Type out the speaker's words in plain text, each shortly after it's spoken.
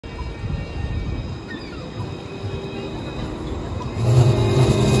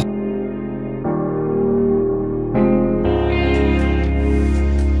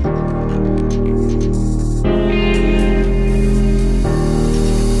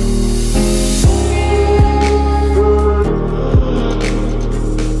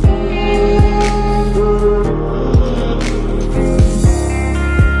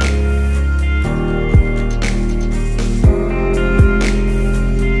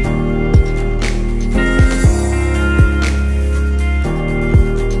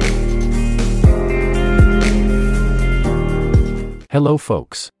Hello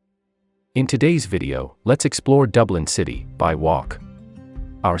folks. In today's video, let's explore Dublin City by walk.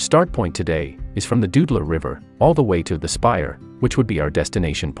 Our start point today is from the Dublin River all the way to the SPIRE, which would be our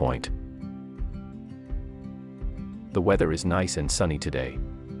destination point. The weather is nice and sunny today.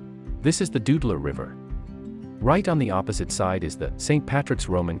 This is the Dublin River. Right on the opposite side is the St. Patrick's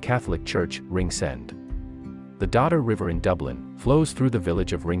Roman Catholic Church, RINGSEND. The Dodder River in Dublin flows through the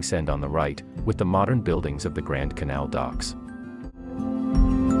village of RINGSEND on the right, with the modern buildings of the Grand Canal docks.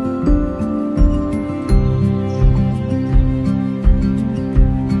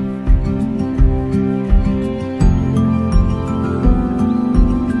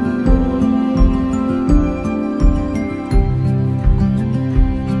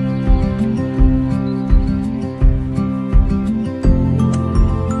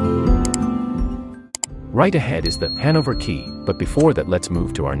 Right ahead is the Hanover Quay, but before that let's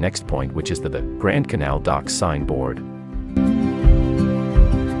move to our next point, which is the Grand Canal Docks signboard.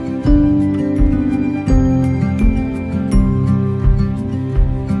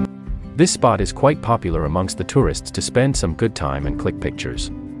 This spot is quite popular amongst the tourists to spend some good time and click pictures.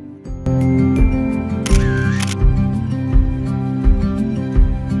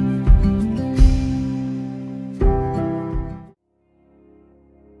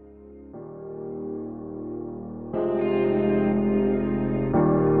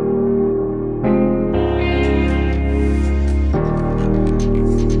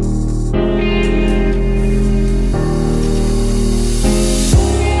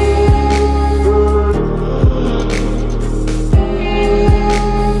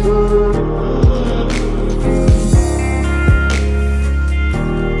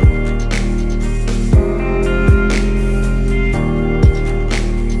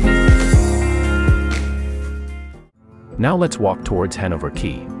 Now let's walk towards Hanover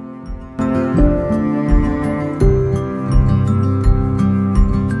Quay.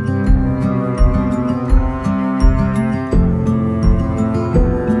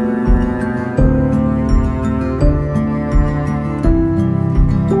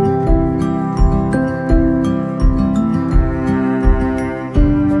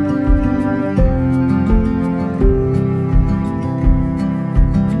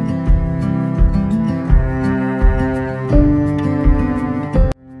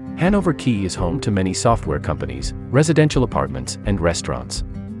 Hanover Quay is home to many software companies, residential apartments, and restaurants.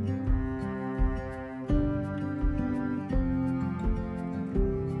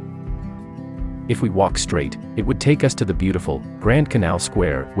 If we walk straight, it would take us to the beautiful Grand Canal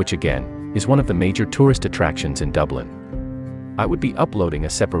Square, which again, is one of the major tourist attractions in Dublin. I would be uploading a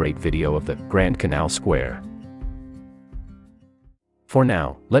separate video of the Grand Canal Square. For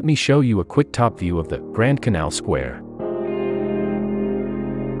now, let me show you a quick top view of the Grand Canal Square.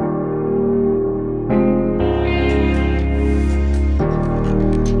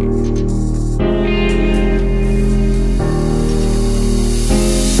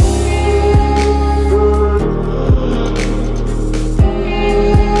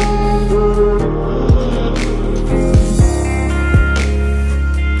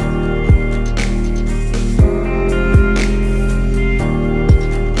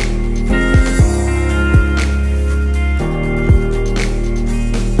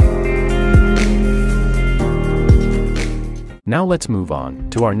 Now let's move on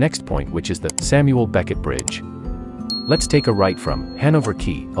to our next point, which is the Samuel Beckett Bridge. Let's take a right from Hanover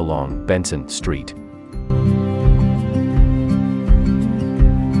Quay along Benson Street.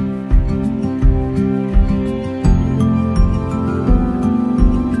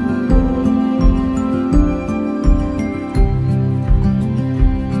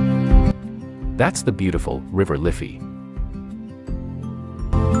 That's the beautiful River Liffey.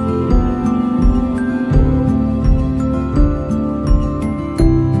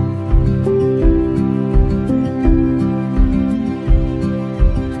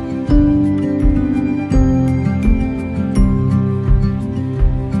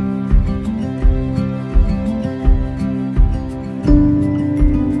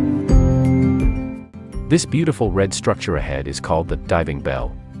 This beautiful red structure ahead is called the Diving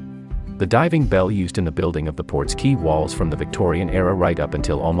Bell. The diving bell used in the building of the port's quay walls from the Victorian era right up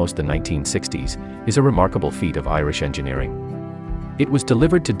until almost the 1960s is a remarkable feat of Irish engineering. It was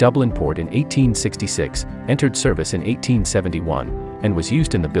delivered to Dublin Port in 1866, entered service in 1871, and was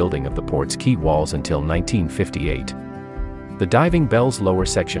used in the building of the port's quay walls until 1958. The diving bell's lower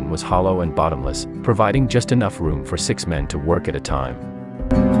section was hollow and bottomless, providing just enough room for 6 men to work at a time.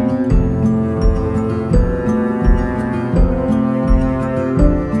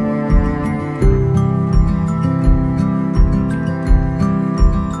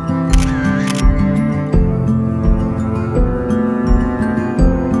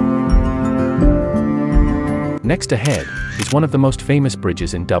 Next ahead is one of the most famous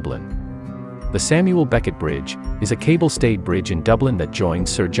bridges in Dublin. The Samuel Beckett Bridge is a cable-stayed bridge in Dublin that joins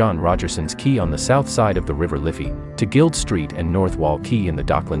Sir John Rogerson's Quay on the south side of the River Liffey to Guild Street and North Wall Quay in the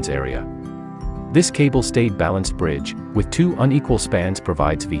Docklands area. This cable-stayed balanced bridge, with two unequal spans,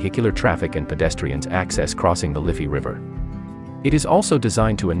 provides vehicular traffic and pedestrians access crossing the Liffey River. It is also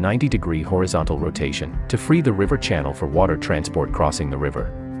designed to a 90-degree horizontal rotation to free the river channel for water transport crossing the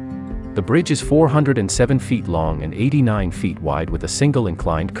river. The bridge is 407 feet long and 89 feet wide with a single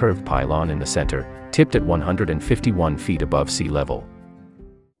inclined curved pylon in the center, tipped at 151 feet above sea level.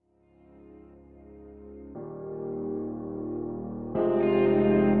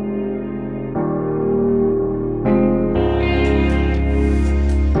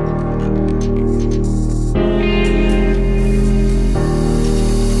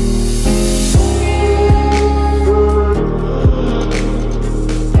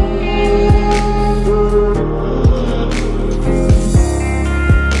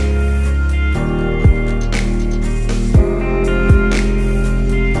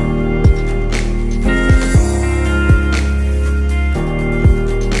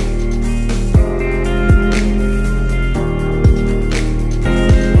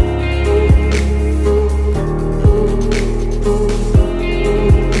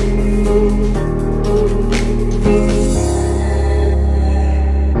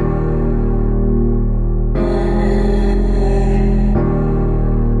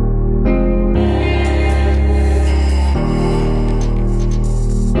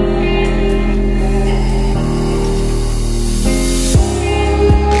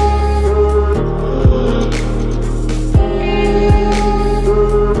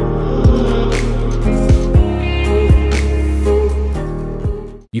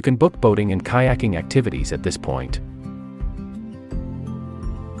 You can book boating and kayaking activities at this point.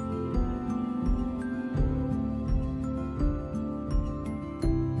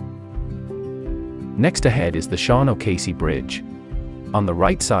 Next ahead is the Sean O'Casey Bridge. On the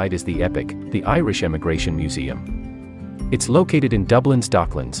right side is the Epic, the Irish Emigration Museum. It's located in Dublin's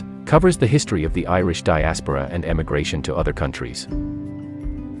Docklands, covers the history of the Irish diaspora and emigration to other countries.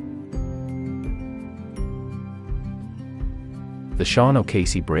 The Sean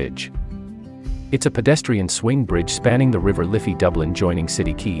O'Casey Bridge. It's a pedestrian swing bridge spanning the River Liffey, Dublin, joining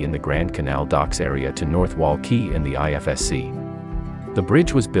City Quay in the Grand Canal Docks area to North Wall Quay and the IFSC. The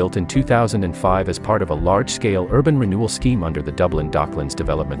bridge was built in 2005 as part of a large-scale urban renewal scheme under the Dublin Docklands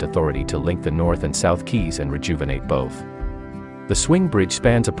Development Authority to link the North and South Quays and rejuvenate both. The swing bridge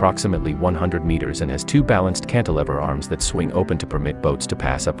spans approximately 100 meters and has two balanced cantilever arms that swing open to permit boats to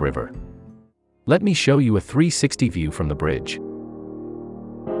pass upriver. Let me show you a 360 view from the bridge.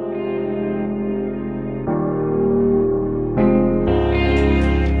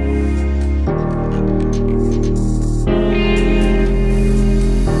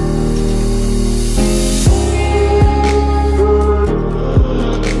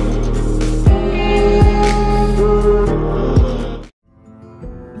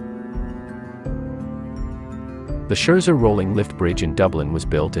 The Scherzer Rolling Lift Bridge in Dublin was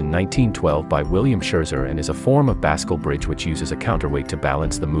built in 1912 by William Scherzer and is a form of bascule bridge which uses a counterweight to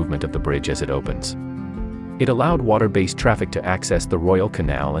balance the movement of the bridge as it opens. It allowed water-based traffic to access the Royal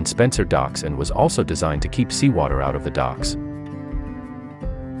Canal and Spencer Docks and was also designed to keep seawater out of the docks.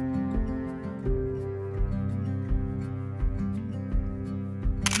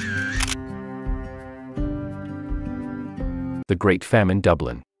 The Great Famine,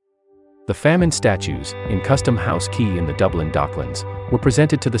 Dublin. The famine statues, in Custom House Quay in the Dublin Docklands, were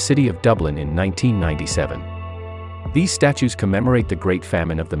presented to the city of Dublin in 1997. These statues commemorate the Great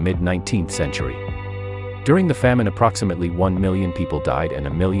Famine of the mid-19th century. During the famine, approximately 1 million people died and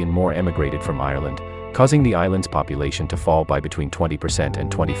 1 million more emigrated from Ireland, causing the island's population to fall by between 20% and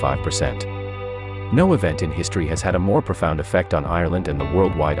 25%. No event in history has had a more profound effect on Ireland and the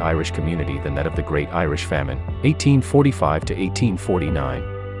worldwide Irish community than that of the Great Irish Famine, 1845 to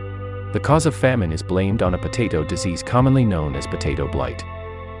 1849. The cause of famine is blamed on a potato disease commonly known as potato blight.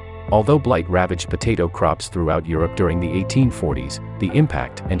 Although blight ravaged potato crops throughout Europe during the 1840s, the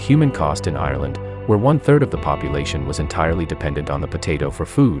impact and human cost in Ireland, where 1/3 of the population was entirely dependent on the potato for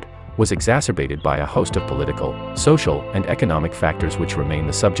food, was exacerbated by a host of political, social, and economic factors which remain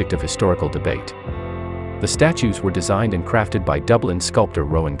the subject of historical debate. The statues were designed and crafted by Dublin sculptor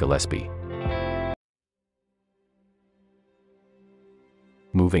Rowan Gillespie.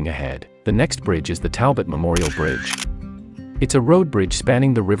 Moving ahead, the next bridge is the Talbot Memorial Bridge. It's a road bridge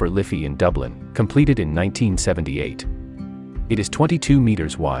spanning the River Liffey in Dublin, completed in 1978. It is 22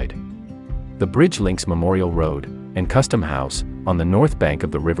 meters wide. The bridge links Memorial Road and Custom House on the north bank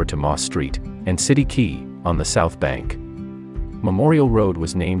of the river to Moss Street and City Quay on the south bank. Memorial Road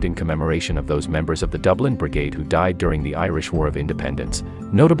was named in commemoration of those members of the Dublin Brigade who died during the Irish War of Independence,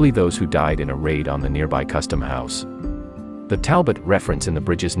 notably those who died in a raid on the nearby Custom House. The Talbot reference in the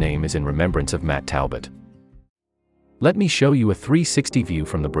bridge's name is in remembrance of Matt Talbot. Let me show you a 360 view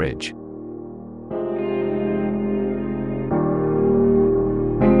from the bridge.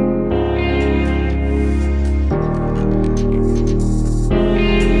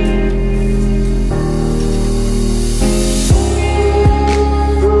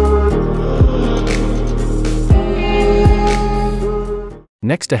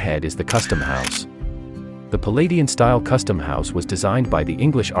 Next ahead is the Custom House. The Palladian-style Custom House was designed by the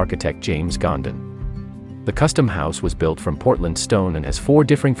English architect James Gondon. The Custom House was built from Portland stone and has 4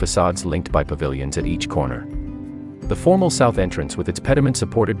 differing facades linked by pavilions at each corner. The formal south entrance with its pediment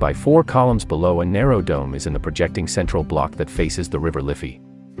supported by 4 columns below a narrow dome is in the projecting central block that faces the River Liffey.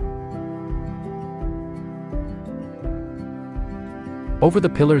 Over the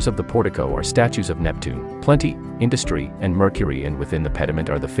pillars of the portico are statues of Neptune, Plenty, Industry, and Mercury, and within the pediment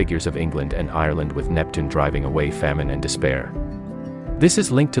are the figures of England and Ireland with Neptune driving away famine and despair. This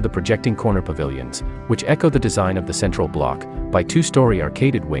is linked to the projecting corner pavilions, which echo the design of the central block, by 2-story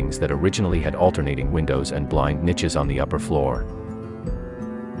arcaded wings that originally had alternating windows and blind niches on the upper floor.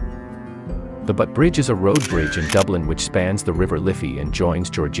 The Butt Bridge is a road bridge in Dublin which spans the River Liffey and joins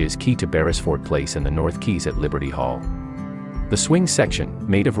George's Quay to Beresford Place and the North Quays at Liberty Hall. The swing section,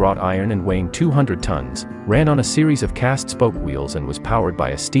 made of wrought iron and weighing 200 tons, ran on a series of cast spoke wheels and was powered by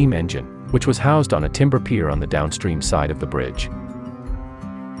a steam engine, which was housed on a timber pier on the downstream side of the bridge.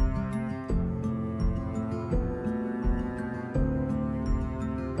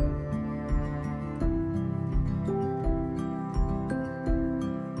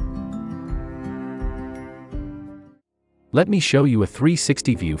 Let me show you a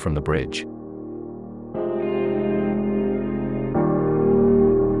 360 view from the bridge.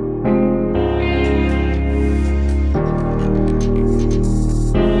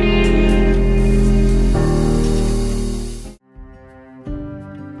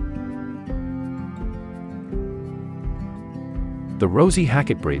 The Rosie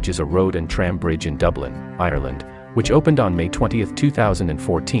Hackett Bridge is a road and tram bridge in Dublin, Ireland, which opened on May 20,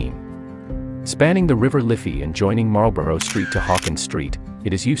 2014. Spanning the River Liffey and joining Marlborough Street to Hawkins Street,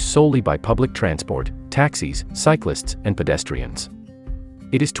 it is used solely by public transport, taxis, cyclists, and pedestrians.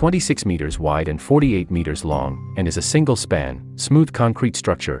 It is 26 meters wide and 48 meters long, and is a single-span, smooth concrete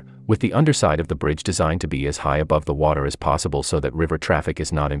structure, with the underside of the bridge designed to be as high above the water as possible so that river traffic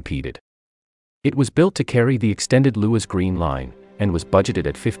is not impeded. It was built to carry the extended Lewis Green Line, and was budgeted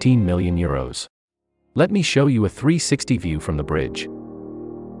at €15 million. Let me show you a 360 view from the bridge.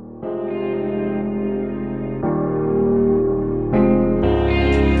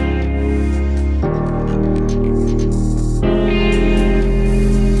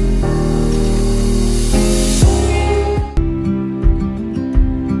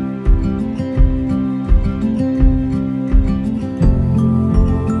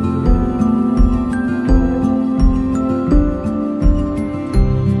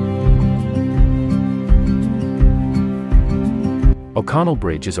 O'Connell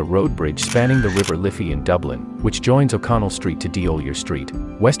Bridge is a road bridge spanning the River Liffey in Dublin, which joins O'Connell Street to D'Olier Street,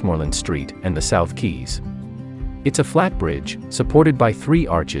 Westmoreland Street, and the South Quays. It's a flat bridge, supported by 3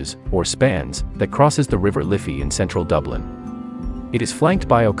 arches, or spans, that crosses the River Liffey in central Dublin. It is flanked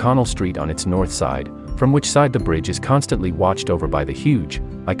by O'Connell Street on its north side, from which side the bridge is constantly watched over by the huge,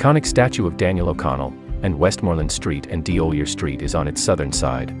 iconic statue of Daniel O'Connell, and Westmoreland Street and D'Olier Street is on its southern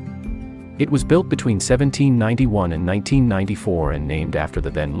side. It was built between 1791 and 1994 and named after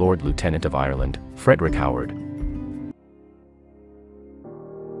the then Lord Lieutenant of Ireland, Frederick Howard.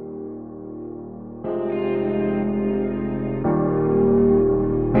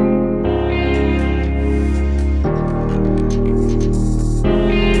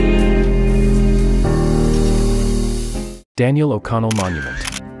 Daniel O'Connell Monument.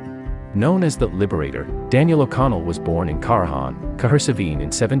 Known as the Liberator, Daniel O'Connell was born in Carhan, Cahersiveen in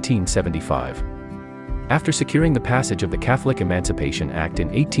 1775. After securing the passage of the Catholic Emancipation Act in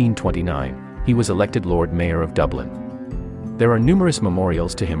 1829, he was elected Lord Mayor of Dublin. There are numerous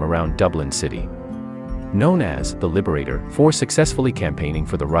memorials to him around Dublin City. Known as the Liberator for successfully campaigning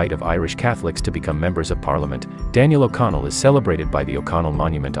for the right of Irish Catholics to become members of Parliament, Daniel O'Connell is celebrated by the O'Connell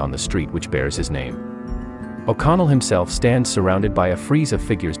Monument on the street which bears his name. O'Connell himself stands surrounded by a frieze of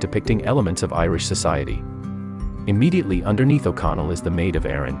figures depicting elements of Irish society. Immediately underneath O'Connell is the Maid of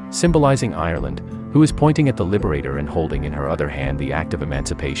Erin, symbolizing Ireland, who is pointing at the Liberator and holding in her other hand the act of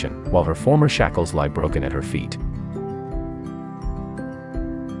emancipation, while her former shackles lie broken at her feet.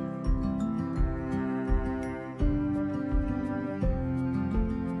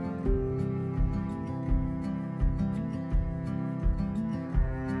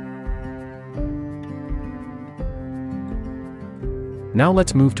 Now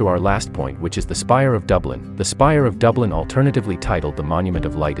let's move to our last point, which is the Spire of Dublin. The Spire of Dublin, alternatively titled the Monument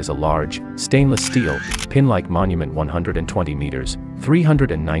of Light, is a large, stainless steel, pin-like monument 120 meters,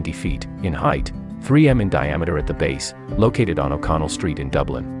 390 feet, in height, 3 m in diameter at the base, located on O'Connell Street in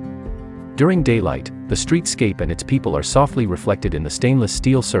Dublin. During daylight, the streetscape and its people are softly reflected in the stainless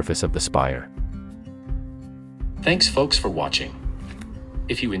steel surface of the spire. Thanks folks for watching.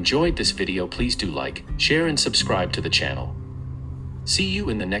 If you enjoyed this video, please do like, share and subscribe to the channel. See you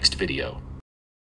in the next video.